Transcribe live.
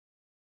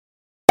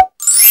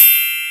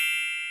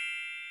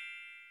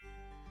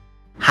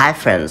Hi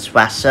friends,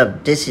 what's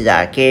up? This is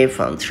RK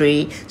from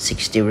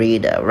 360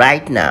 Reader.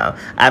 Right now,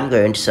 I'm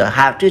going to show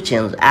how to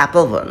change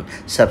Apple One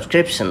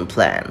subscription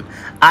plan.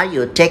 Are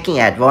you taking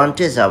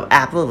advantage of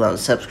Apple One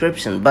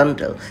subscription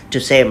bundle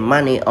to save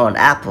money on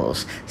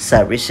Apple's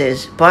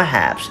services?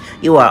 Perhaps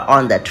you are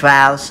on the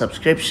trial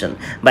subscription,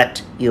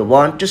 but you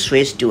want to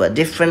switch to a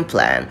different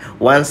plan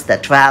once the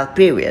trial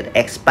period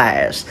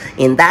expires.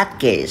 In that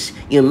case,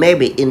 you may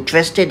be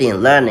interested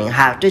in learning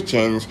how to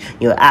change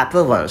your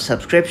Apple One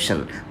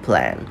subscription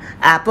plan.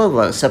 Apple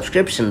One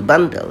subscription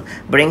bundle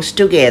brings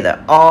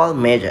together all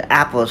major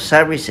Apple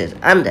services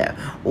under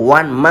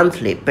one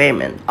monthly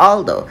payment.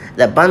 Although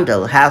the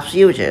bundle helps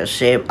users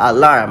save a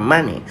lot of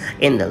money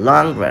in the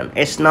long run,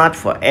 it's not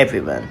for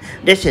everyone.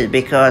 This is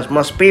because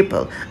most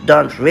people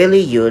don't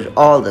really use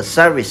all the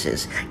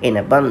services in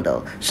a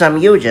bundle. Some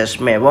users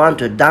may want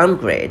to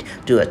downgrade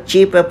to a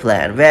cheaper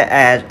plan,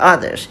 whereas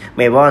others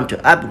may want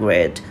to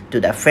upgrade to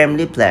the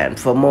family plan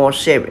for more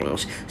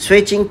savings.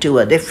 Switching to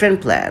a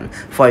different plan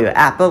for your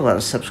Apple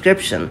One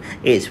subscription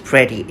is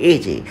pretty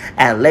easy,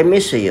 and let me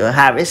show you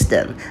how it's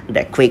done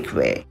the quick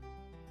way.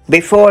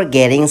 Before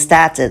getting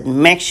started,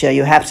 make sure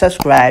you have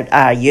subscribed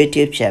our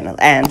YouTube channel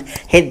and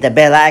hit the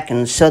bell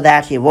icon so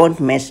that you won't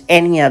miss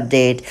any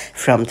update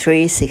from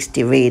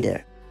 360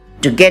 Reader.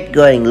 To get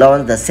going,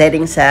 launch the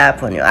Settings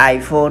app on your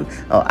iPhone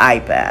or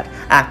iPad.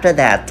 After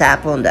that,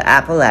 tap on the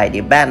Apple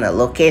ID banner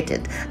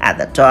located at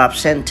the top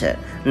center.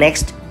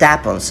 Next,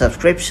 tap on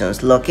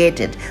Subscriptions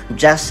located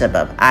just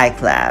above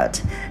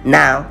iCloud.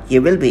 Now,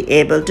 you will be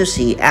able to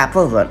see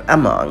Apple One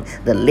among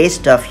the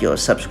list of your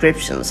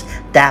subscriptions.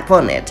 Tap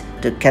on it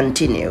to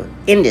continue.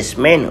 In this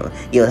menu,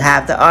 you'll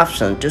have the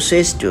option to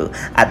switch to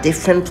a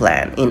different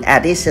plan. In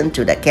addition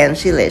to the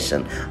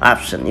cancellation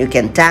option, you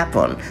can tap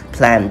on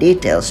Plan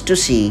Details to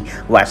see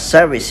what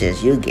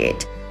services you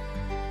get.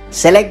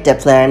 Select the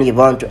plan you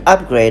want to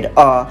upgrade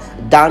or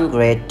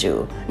downgrade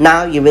to.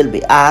 Now you will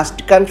be asked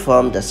to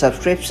confirm the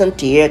subscription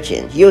tier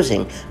change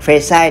using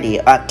Face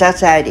ID or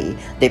Touch ID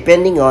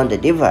depending on the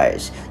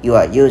device you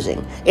are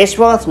using. It's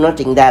worth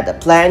noting that the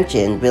plan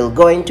change will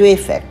go into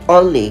effect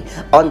only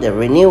on the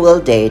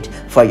renewal date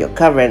for your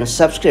current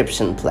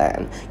subscription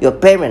plan. Your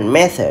payment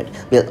method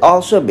will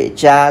also be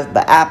charged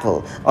by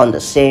Apple on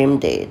the same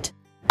date.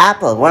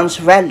 Apple One's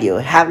value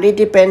heavily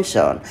depends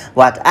on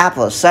what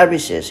Apple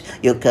services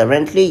you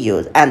currently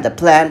use and the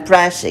plan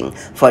pricing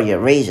for your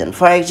region.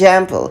 For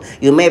example,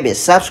 you may be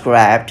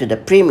subscribed to the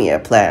Premier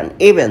plan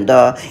even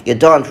though you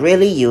don't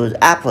really use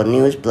Apple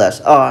News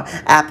Plus or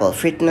Apple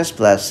Fitness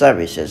Plus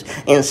services.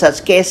 In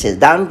such cases,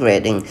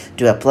 downgrading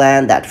to a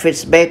plan that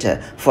fits better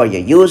for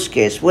your use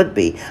case would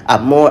be a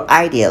more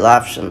ideal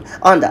option.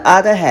 On the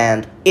other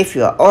hand, if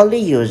you are only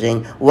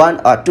using one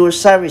or two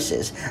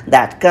services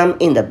that come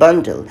in the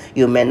bundle,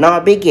 you may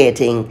not be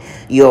getting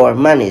your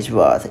money's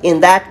worth.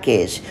 In that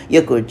case,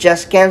 you could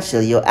just cancel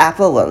your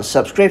Apple One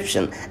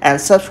subscription and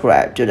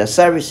subscribe to the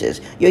services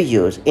you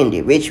use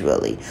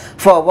individually.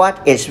 For what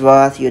it's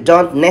worth, you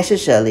don't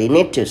necessarily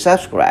need to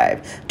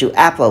subscribe to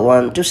Apple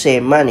One to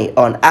save money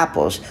on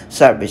Apple's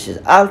services.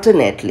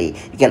 Alternately,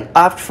 you can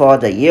opt for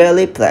the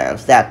yearly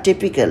plans that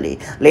typically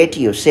let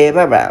you save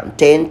around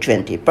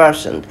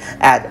 10–20%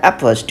 as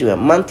opposed to a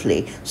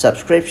monthly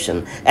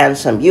subscription, and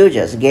some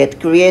users get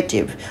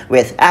creative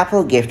with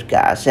Apple gift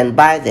cards and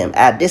buy them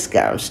at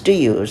discounts to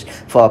use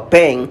for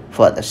paying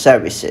for the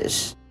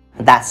services.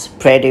 That's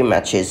pretty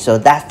much it. So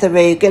that's the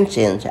way you can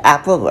change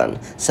Apple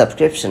One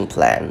subscription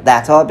plan.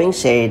 That all being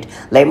said,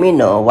 let me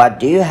know what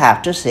do you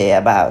have to say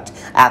about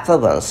Apple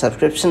One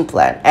subscription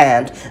plan,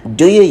 and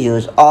do you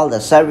use all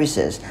the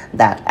services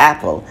that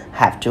Apple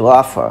have to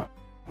offer?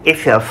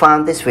 If you have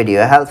found this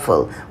video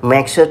helpful,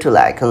 make sure to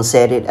like and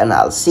share it, and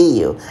I'll see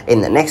you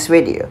in the next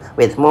video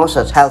with more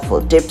such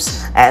helpful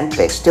tips and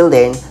tricks. Till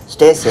then,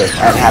 stay safe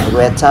and have a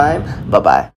great time. Bye-bye.